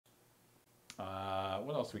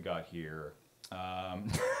What else we got here?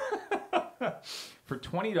 For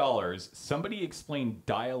 $20, somebody explained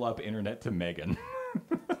dial-up internet to Meaghan.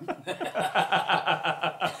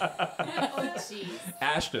 Oh, jeez.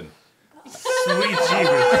 Ashton. Sweet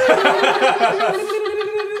Jesus.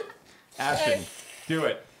 Ashton, do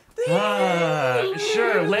it.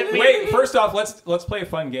 Sure. Let me Wait, first off, let's play a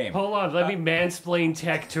fun game. hold on. Let me mansplain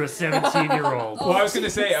tech to a 17-year-old. Well, I was gonna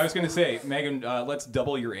say, Meaghan, let's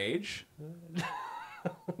double your age.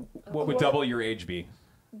 What would double your age be?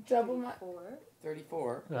 Double my...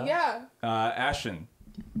 34. Yeah. Ashton,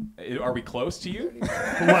 are we close to you? What,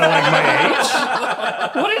 like my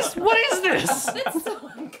age? What is this? That's so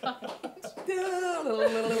unkind.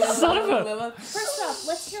 Son of a... First off,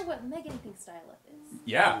 let's hear what Meaghan thinks dial-up is.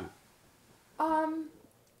 Yeah.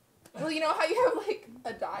 Well, you know how you have, like,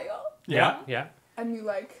 a dial? Yeah. Yeah. And you,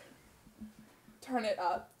 like, turn it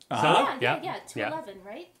up? Uh-huh. Yeah, Yeah. to 11,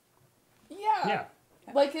 right? Yeah. Yeah.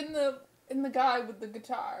 Like in the guy with the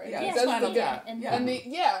guitar. And Yeah, he it's does Final the Cut. and Yeah. And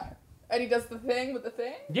and he does the thing with the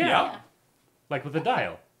thing? Yeah. Yeah. Like with the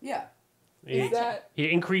dial. Yeah. He, Is that...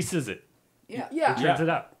 he increases it. Yeah. Yeah. He turns it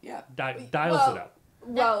up. Yeah. Dials Well, it up.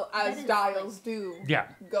 Well, That as is, dials like- do Yeah.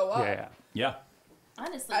 go up. Yeah. Yeah.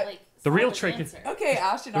 Honestly, I- like, The real solid trick is- answer. Okay,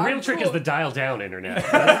 Ashton. The real I'm trick cool. is the dial down internet.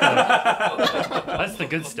 That's the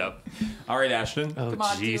good stuff. All right, Ashton. Oh, Come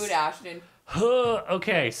on, jeez. do it, Ashton.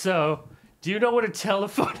 Okay, so do you know what a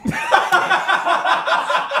telephone?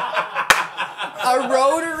 A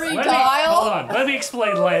rotary Hold dial? on. Let me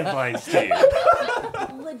explain landlines to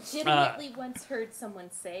you. Legitimately once heard someone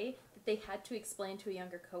say that they had to explain to a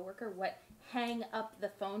younger coworker what hang up the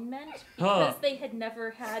phone meant because they had never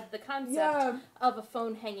had the concept Yeah. of a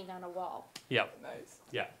phone hanging on a wall. Yep. Nice.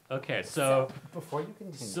 Yeah. Okay. So Before you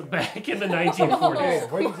continue, so back in the 1940s.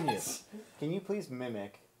 before you continue, can you please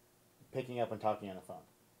mimic picking up and talking on a phone?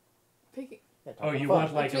 Picking. Yeah, talk Oh, on you the phone.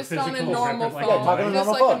 want like a Just physical on a normal record, phone. like Yeah, talk on a Just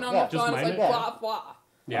normal like phone. a normal Yeah. Just phone. It's mime like it? blah, blah.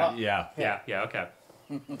 Yeah. Yeah. Yeah. Okay.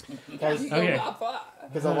 Because You go Okay. blah, blah.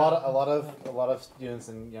 a lot of students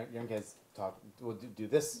and young kids will do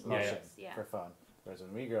this Yeah, yeah. motion Yeah. for fun. Whereas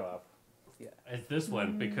when we grow up, It's this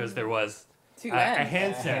one because there was Two a ends.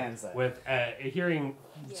 handset, A handset. with a hearing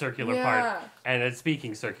circular Yeah. part and a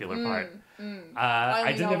speaking circular part. I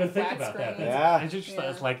only didn't know even the think flat about that. screen. Yeah. I just thought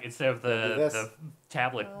it's Yeah. like instead of Do the this.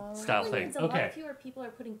 tablet style Probably thing. means a lot Okay. fewer people are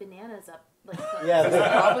putting bananas up. Like, yeah,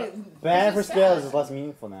 Probably. banana for This is scales sad. is less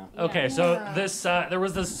meaningful now. Okay, so Yeah. this there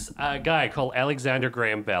was this guy called Alexander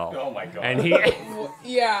Graham Bell, Oh my God. and he. Well,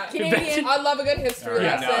 yeah. Canadian- I love a good history All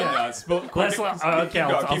right, lesson. Let's, okay,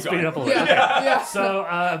 I'll speed up a little. Yeah. Yeah.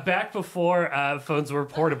 So back before phones were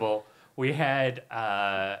portable, we had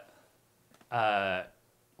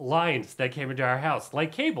lines that came into our house,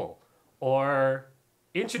 like cable or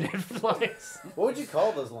internet lines. What would you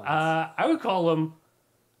call those lines? I would call them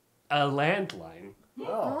a landline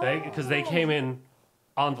oh. because they came in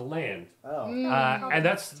on the land, Oh. and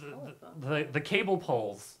that's the cable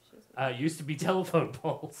poles used to be telephone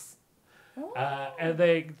poles, and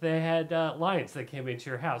they had lines that came into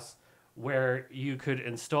your house where you could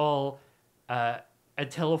install a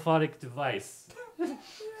telephonic device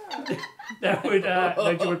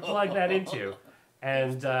that you would plug that into,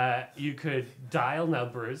 and you could dial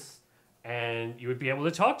numbers, and you would be able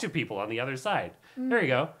to talk to people on the other side. There you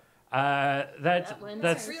go. That's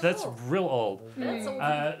real old. That's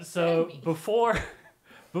old. So Enemy. before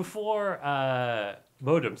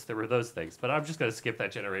modems, there were those things, but I'm just gonna skip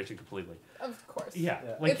that generation completely. Of course. Yeah,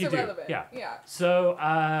 Yeah. like It's you irrelevant. do. Yeah. Yeah.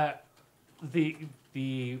 So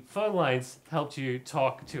the phone lines helped you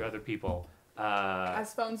talk to other people.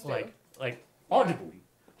 As phones do. Like audibly,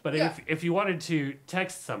 but Yeah. if you wanted to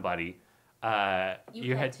text somebody,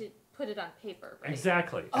 You had to put it on paper, right?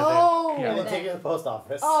 exactly. And Oh. then, And yeah. then take it to the post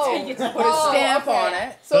office. Oh. You get to put a stamp on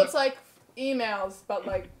it. So it's like emails, but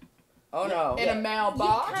like Oh no. in a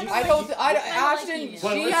mailbox. kinda I like- don't. I kinda like Ashton. email.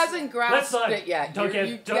 Well, She let's- hasn't Let's grasped not it yet. Don't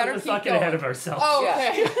You get better let's keep not get ahead going. of ourselves. Oh,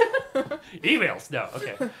 Yeah. okay. Emails, no.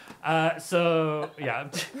 Okay. So yeah,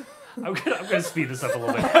 I'm gonna speed this up a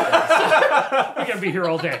little bit. We're gonna be here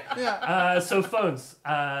all day. Yeah. So phones.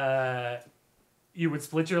 You would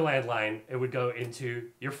split your landline. It would go into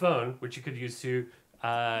your phone, which you could use to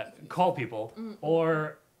call people,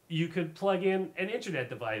 or you could plug in an internet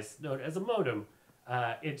device known as a modem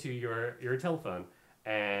into your telephone,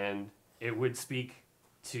 and it would speak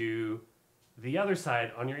to the other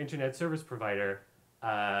side on your internet service provider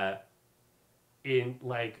in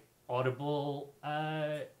like audible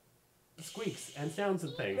squeaks and sounds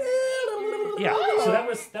and things. Yeah, so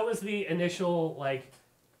that was the initial like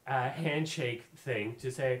handshake thing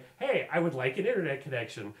to say, hey, I would like an internet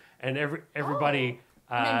connection, and everybody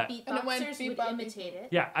And And then it went beatboxers beep, would bop, imitate it.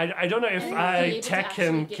 Yeah, I don't know if And be able to tech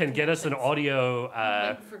actually can get get us an connections.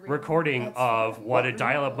 audio For real. recording That's of fun. what a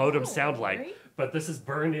dial-up modem Oh, sound like, right? but this is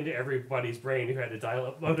burned into everybody's brain who had a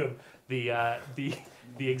dial-up modem. The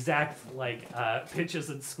exact like pitches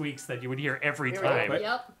and squeaks that you would hear every Here we go. time. Wait.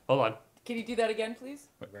 Yep. Hold on. Can you do that again, please?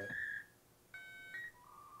 Right.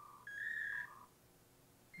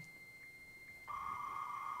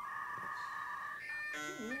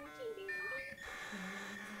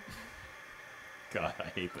 God, I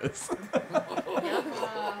hate this.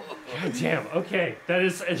 Damn. Okay, that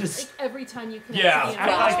is it is. Like every time you connect Yeah. to the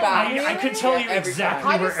Flashback. internet. I could tell you Every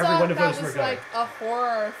exactly I where just every thought one of that those was were going. like a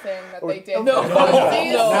horror thing that Or- they did. No,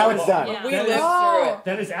 Now it's done. Yeah. We That lived is- through it.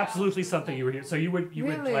 That is absolutely something you would hear. So you would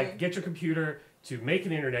Really? like get your computer to make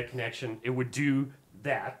an internet connection. It would do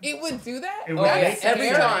that. It would do that? It Oh, would yeah, make every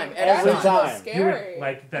scary. time. Every Every time. time. That's You would scary.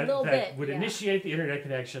 like that. little That bit, would yeah. initiate the internet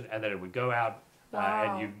connection, and then it would go out,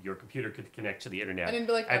 Wow. and your computer could connect to the internet. And then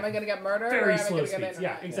be like, am at I going to get murdered or very am I slow going to get speeds. Yeah,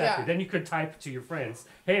 internet? exactly. Yeah. Then you could type to your friends,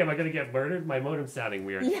 "Hey, am I going to get murdered? My modem's sounding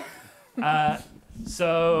weird." Yeah.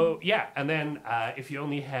 So yeah, and then if you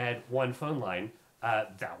only had one phone line,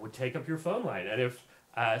 that would take up your phone line, and if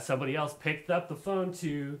somebody else picked up the phone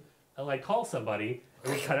to like call somebody, it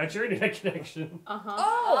would cut out your internet connection. Uh-huh.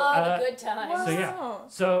 Oh, the good times. So yeah. wow.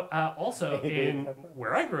 So also in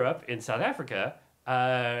where I grew up in South Africa,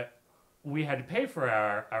 we had to pay for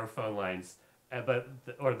our phone lines, but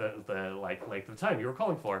the like the time you were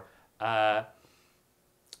calling for.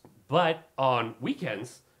 But on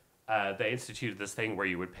weekends, they instituted this thing where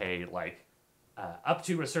you would pay like up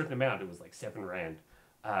to a certain amount. It was like $7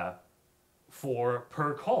 for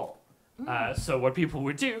per call. So what people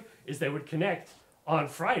would do is they would connect on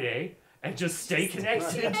Friday and just stay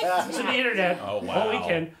connected to the internet Oh, all wow.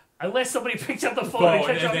 weekend, unless somebody picked up the phone Phone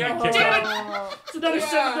and kept and on then like, kicked damn it, Oh, it's another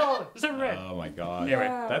Yeah. $7. Oh my God. Anyway,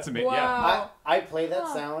 That's amazing. Wow. Yeah. I play that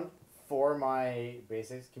sound for my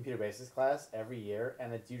computer basics class every year,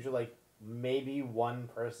 and it's usually like maybe one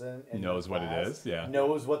person in Knows the what it class is, yeah.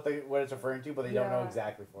 knows what it's referring to, but they don't know Yeah.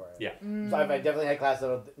 exactly for it. Yeah. So I definitely had class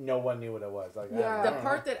that no one knew what it was. Like, Yeah. I The don't know.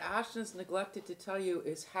 part that Ashton's neglected to tell you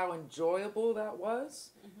is how enjoyable that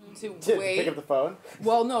was to to pick wait. up the phone.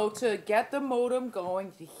 Well, no, to get the modem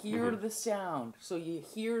going, to hear the sound. So you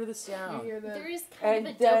hear the You sound. hear the- There is kind And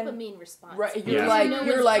of a then- dopamine response. Right, because you're Yeah. like, you know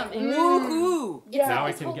you're what's like, coming. woohoo! It's Now like I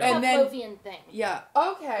this can whole get- And then- Pavlovian thing. Yeah.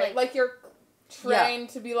 Okay, like you're trained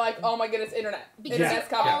to be like, oh my goodness, internet. Because Internet's it's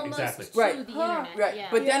coming. almost exactly. to Right. the Huh. internet. Right, Yeah.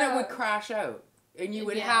 but then it Yeah. would crash out, and you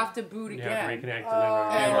would Yeah. have to boot You have to again. reconnect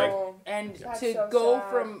and then like- Oh. And That's to so go sad.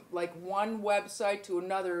 from like one website to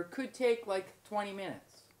another could take like 20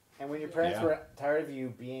 minutes. And when your parents Yeah. were tired of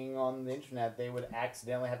you being on the internet, they would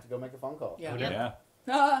accidentally have to go make a phone call. Yeah. Yeah.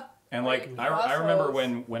 Ah, And like Right. I remember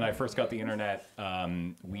Crossroads. when I first got the internet,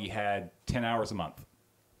 we had 10 hours a month.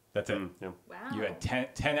 That's it. Yeah. Wow. You had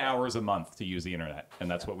 10 hours a month to use the internet,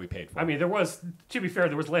 and that's what we paid for. I mean, there was, to be fair,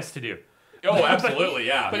 there was less to do. oh, absolutely,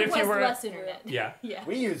 yeah. But It if you was were, less internet. yeah, Yeah.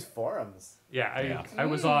 We use forums. yeah, I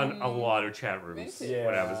was on a lot of chat rooms Me too.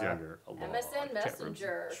 when I was Yeah. younger. A lot of MSN chat rooms.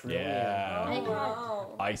 Messenger. Yeah. Oh,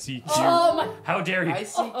 Wow. ICQ. Oh my. How dare you?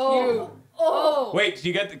 ICQ. Oh. Wait, can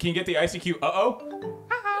you get the ICQ? Uh-oh.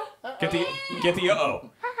 Get the uh-oh.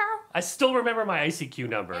 I still remember my ICQ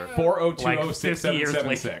number.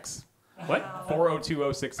 40206776. What?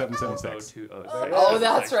 40206776. 020. Oh,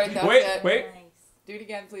 that's right. That's Wait, it. wait. Do it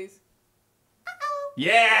again, please.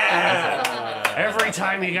 Yeah! Every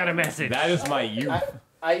time you got a message. That is my youth.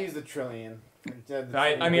 I use the trillion.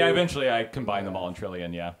 I mean, eventually I combine them all in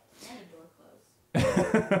trillion, yeah.